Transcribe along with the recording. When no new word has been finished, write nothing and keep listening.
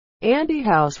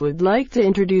AndyHouse would like to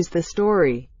introduce the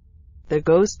story, The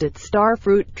Ghost at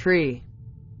Starfruit Tree.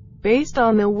 Based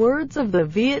on the words of the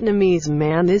Vietnamese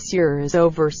man this year is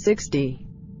over 60.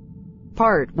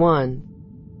 Part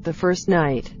 1. The First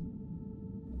Night.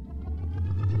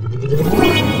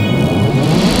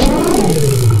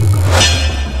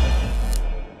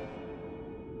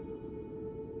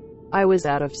 I was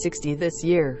out of 60 this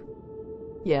year.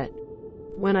 Yet,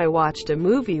 when I watched a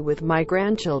movie with my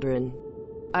grandchildren,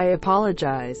 I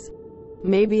apologize.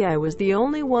 Maybe I was the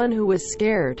only one who was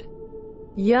scared.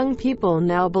 Young people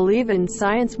now believe in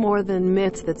science more than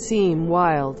myths that seem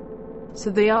wild. So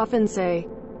they often say,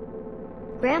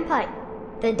 "Grandpa,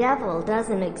 the devil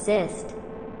doesn't exist.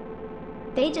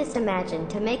 They just imagine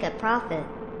to make a profit."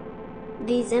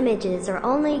 These images are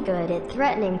only good at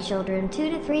threatening children 2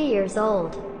 to 3 years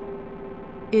old.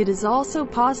 It is also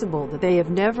possible that they have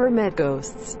never met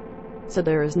ghosts, so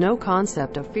there is no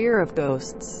concept of fear of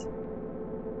ghosts.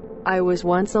 I was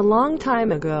once a long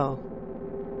time ago,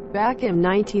 back in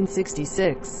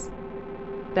 1966.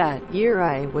 That year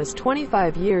I was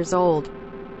 25 years old,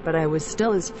 but I was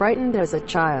still as frightened as a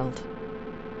child.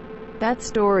 That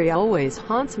story always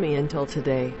haunts me until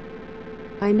today.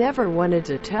 I never wanted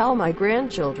to tell my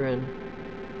grandchildren,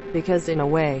 because in a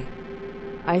way,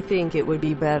 I think it would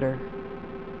be better.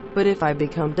 But if I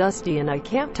become dusty and I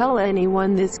can't tell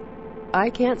anyone this, I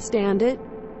can't stand it.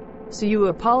 So you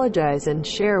apologize and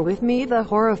share with me the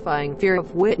horrifying fear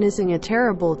of witnessing a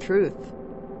terrible truth.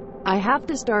 I have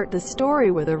to start the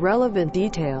story with a relevant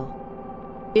detail.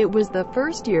 It was the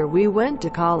first year we went to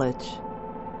college.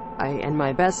 I and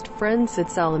my best friend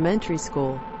since elementary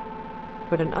school.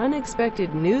 But an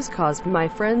unexpected news caused my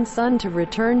friend's son to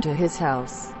return to his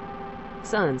house.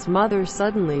 Son's mother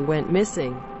suddenly went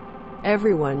missing.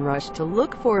 Everyone rushed to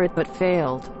look for it but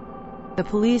failed. The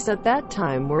police at that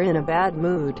time were in a bad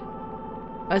mood.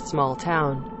 A small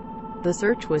town. The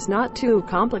search was not too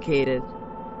complicated.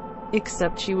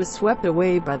 Except she was swept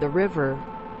away by the river.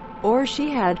 Or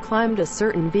she had climbed a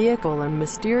certain vehicle and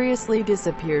mysteriously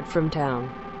disappeared from town.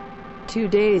 2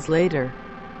 days later,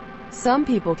 some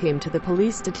people came to the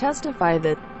police to testify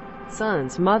that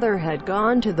Son's mother had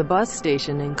gone to the bus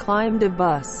station and climbed a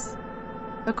bus.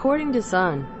 According to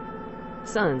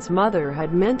Son's mother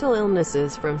had mental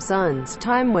illnesses from Son's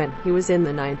time when he was in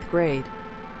the 9th grade,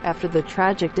 after the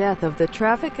tragic death of the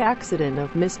traffic accident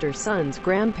of Mr. Son's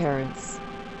grandparents.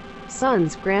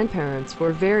 Son's grandparents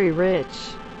were very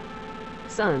rich.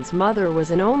 Son's mother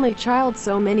was an only child,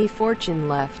 so many fortune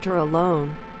left her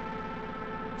alone.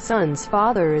 Son's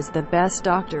father is the best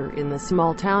doctor in the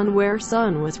small town where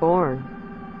Son was born.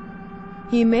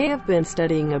 He may have been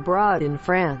studying abroad in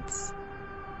France,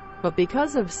 but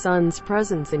because of Son's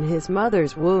presence in his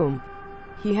mother's womb,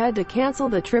 he had to cancel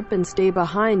the trip and stay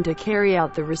behind to carry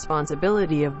out the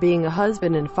responsibility of being a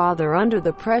husband and father under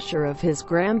the pressure of his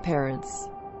grandparents.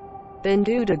 Then,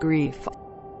 due to grief,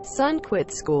 Son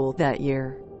quit school that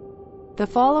year. The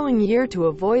following year, to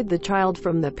avoid the child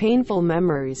from the painful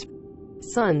memories,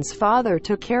 Son's father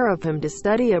took care of him to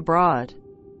study abroad.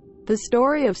 The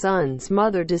story of Son's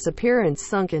mother's disappearance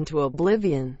sunk into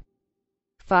oblivion.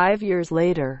 5 years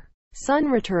later,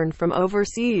 Son returned from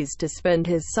overseas to spend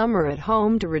his summer at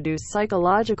home to reduce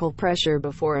psychological pressure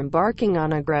before embarking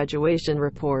on a graduation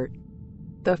report.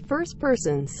 The first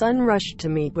person Son rushed to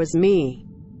meet was me.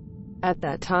 At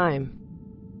that time,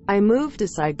 I moved to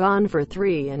Saigon for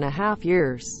 3.5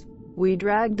 years. We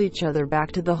dragged each other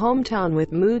back to the hometown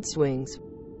with mood swings,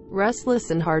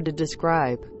 restless and hard to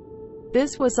describe.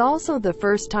 This was also the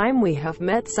first time we have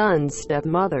met Son's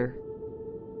stepmother.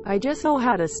 I just know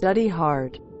how to study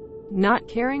hard, not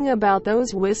caring about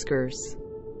those whiskers,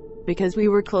 because we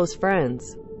were close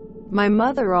friends. My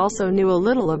mother also knew a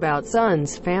little about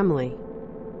Son's family.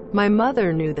 My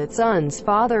mother knew that Son's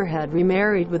father had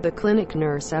remarried with a clinic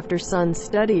nurse after Son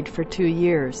studied for 2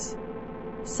 years.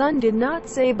 Son did not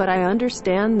say, but I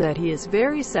understand that he is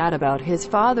very sad about his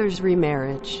father's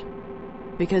remarriage.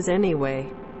 Because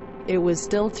anyway, it was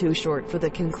still too short for the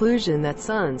conclusion that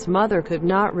Son's mother could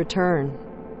not return.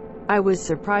 I was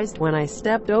surprised when I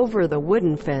stepped over the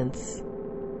wooden fence.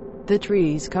 The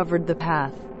trees covered the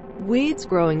path, weeds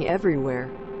growing everywhere.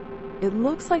 It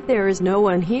looks like there is no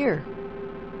one here.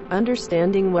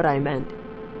 Understanding what I meant,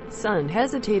 Son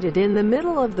hesitated in the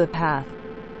middle of the path,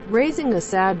 raising a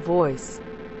sad voice.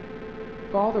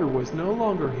 Father was no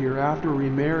longer here after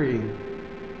remarrying.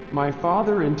 My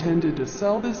father intended to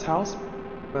sell this house,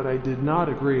 but I did not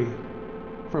agree.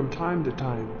 From time to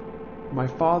time, my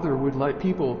father would let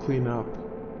people clean up.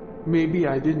 Maybe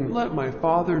I didn't let my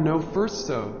father know first,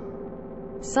 so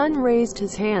Son raised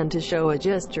his hand to show a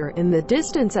gesture in the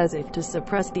distance as if to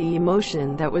suppress the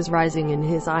emotion that was rising in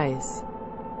his eyes.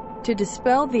 To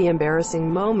dispel the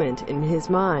embarrassing moment in his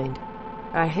mind,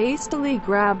 I hastily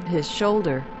grabbed his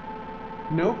shoulder.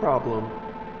 No problem.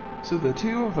 So the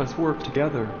two of us work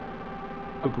together.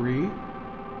 Agree?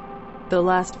 The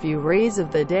last few rays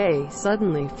of the day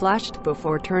suddenly flashed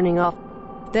before turning off,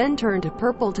 then turned to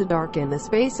purple to darken the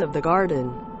space of the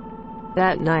garden.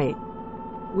 That night,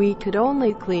 we could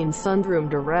only clean Son's room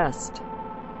to rest.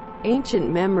 Ancient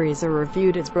memories are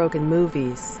reviewed as broken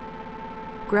movies.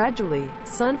 Gradually,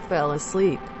 Son fell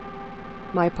asleep.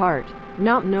 My part,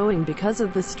 not knowing because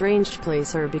of the strange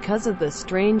place or because of the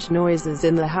strange noises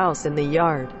in the house and the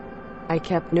yard. I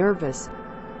kept nervous,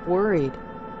 worried,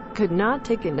 could not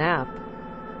take a nap.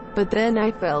 But then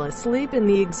I fell asleep in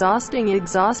the exhausting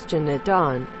exhaustion at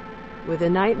dawn, with a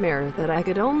nightmare that I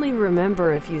could only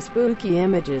remember a few spooky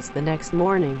images the next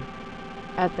morning.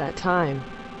 At that time,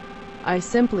 I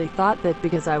simply thought that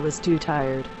because I was too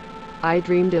tired, I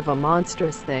dreamed of a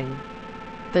monstrous thing.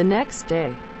 The next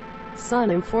day,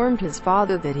 Son informed his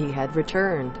father that he had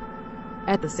returned.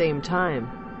 At the same time,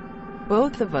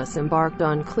 both of us embarked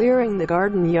on clearing the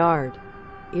garden yard.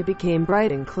 It became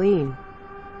bright and clean.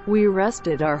 We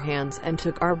rested our hands and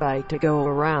took our bike to go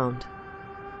around.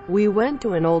 We went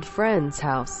to an old friend's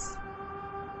house,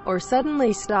 or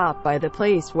suddenly stopped by the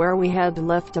place where we had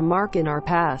left a mark in our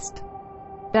past.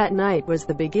 That night was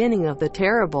the beginning of the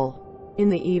terrible. In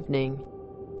the evening,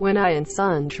 when I and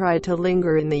Son tried to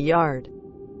linger in the yard,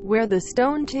 where the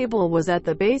stone table was at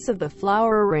the base of the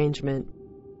flower arrangement,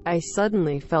 I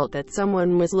suddenly felt that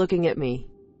someone was looking at me.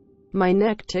 My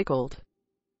neck tickled.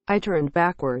 I turned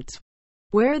backwards,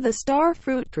 where the star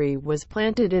fruit tree was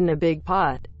planted in a big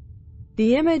pot.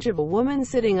 The image of a woman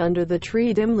sitting under the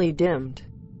tree dimly dimmed.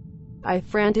 I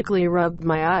frantically rubbed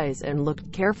my eyes and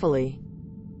looked carefully.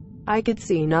 I could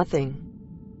see nothing.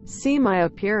 See my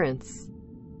appearance?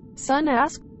 Son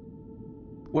asked.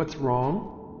 What's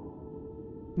wrong?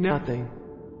 Nothing.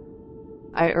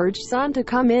 I urged Son to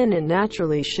come in and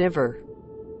naturally shiver.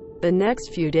 The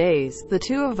next few days, the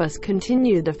two of us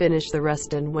continued to finish the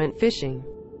rest and went fishing,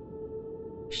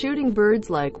 shooting birds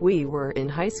like we were in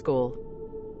high school.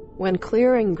 When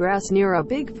clearing grass near a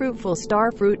big fruitful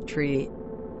star fruit tree,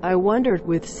 I wondered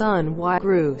with Son why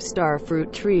grew star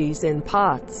fruit trees in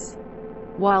pots,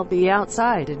 while the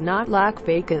outside did not lack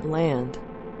vacant land.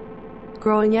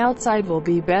 Growing outside will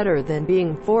be better than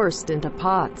being forced into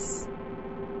pots.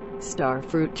 Star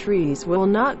fruit trees will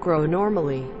not grow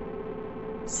normally.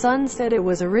 Son said it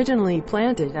was originally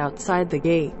planted outside the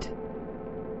gate.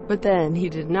 But then he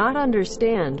did not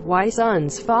understand why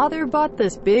Son's father bought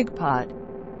this big pot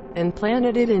and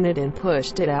planted it in it and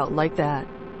pushed it out like that.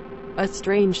 A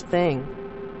strange thing.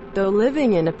 Though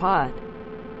living in a pot,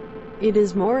 it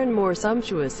is more and more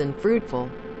sumptuous and fruitful.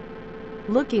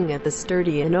 Looking at the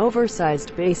sturdy and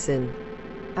oversized basin,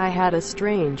 I had a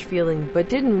strange feeling but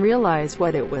didn't realize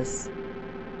what it was.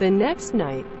 The next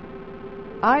night,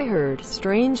 I heard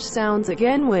strange sounds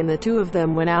again when the two of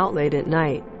them went out late at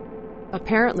night.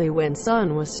 Apparently when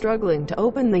Son was struggling to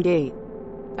open the gate,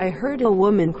 I heard a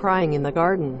woman crying in the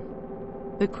garden.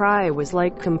 The cry was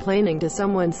like complaining to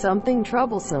someone something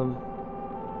troublesome.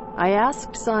 I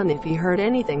asked Son if he heard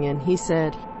anything and he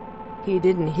said he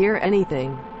didn't hear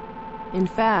anything. In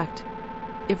fact,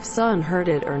 if Son heard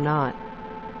it or not,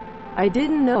 I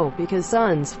didn't know because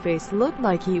Son's face looked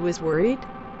like he was worried,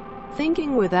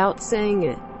 thinking without saying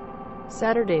it.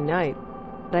 Saturday night,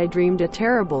 I dreamed a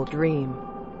terrible dream.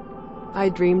 I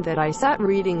dreamed that I sat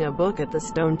reading a book at the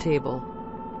stone table.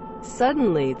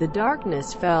 Suddenly the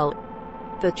darkness fell.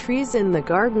 The trees in the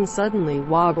garden suddenly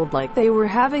wobbled like they were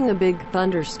having a big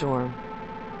thunderstorm.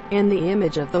 And the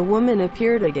image of the woman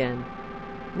appeared again,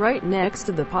 right next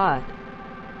to the pot.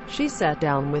 She sat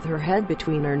down with her head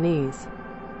between her knees,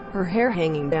 her hair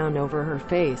hanging down over her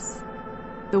face.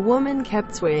 The woman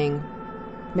kept swaying,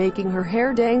 making her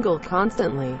hair dangle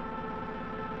constantly.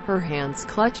 Her hands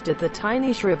clutched at the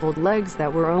tiny shriveled legs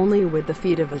that were only with the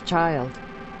feet of a child.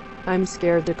 I'm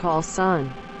scared to call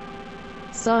Son.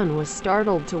 Son was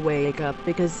startled to wake up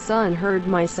because Son heard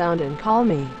my sound and call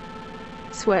me.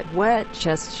 Sweat wet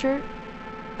chest shirt?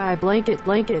 I blanket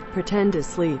pretend to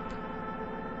sleep.